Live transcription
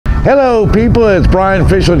Hello people, it's Brian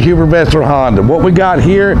Fischel at Hubert Bester Honda. What we got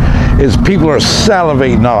here is people are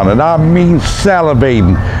salivating on, and I mean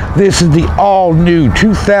salivating. This is the all-new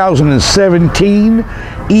 2017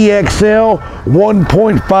 EXL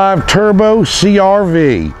 1.5 Turbo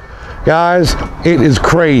CRV. Guys, it is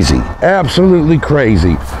crazy, absolutely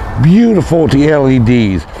crazy. Beautiful to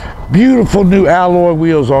LEDs, beautiful new alloy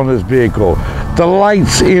wheels on this vehicle, the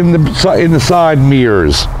lights in the side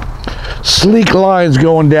mirrors, sleek lines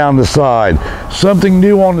going down the side. Something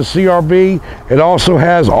new on the CRV, it also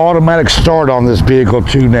has automatic start on this vehicle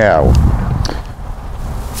too now.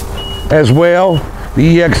 As well,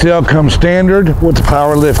 the EXL comes standard with the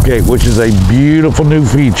power liftgate, which is a beautiful new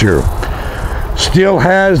feature. Still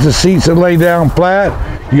has the seats that lay down flat.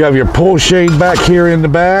 You have your pull shade back here in the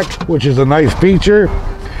back, which is a nice feature.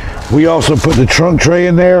 We also put the trunk tray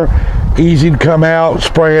in there. Easy to come out,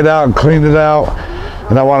 spray it out, and clean it out.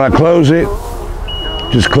 And I want to close it,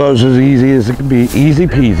 just close as easy as it can be, easy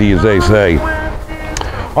peasy as they say.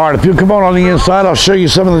 All right, if you come on the inside, I'll show you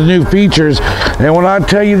some of the new features. And when I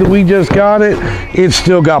tell you that we just got it, it's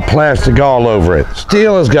still got plastic all over it.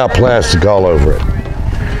 Still has got plastic all over it.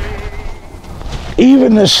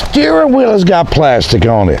 Even the steering wheel has got plastic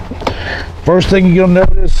on it. First thing you'll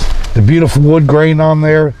notice, the beautiful wood grain on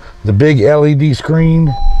there, the big LED screen.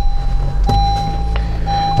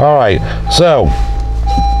 All right, so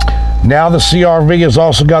now the CRV has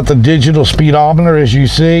also got the digital speedometer, as you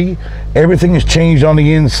see. Everything is changed on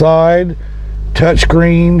the inside.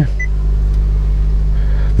 Touchscreen.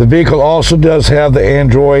 The vehicle also does have the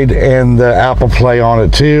Android and the Apple Play on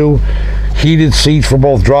it too. Heated seats for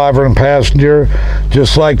both driver and passenger.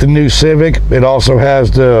 Just like the new Civic, it also has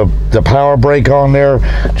the power brake on there.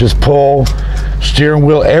 Just pull. Steering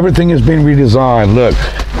wheel, everything has been redesigned. Look,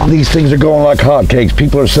 these things are going like hotcakes.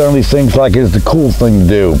 People are selling these things like it's the cool thing to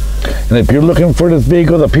do. And if you're looking for this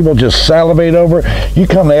vehicle that people just salivate over, you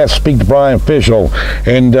come and speak to Brian Fischel.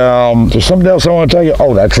 And there's something else I want to tell you.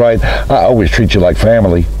 Oh, that's right. I always treat you like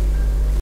family.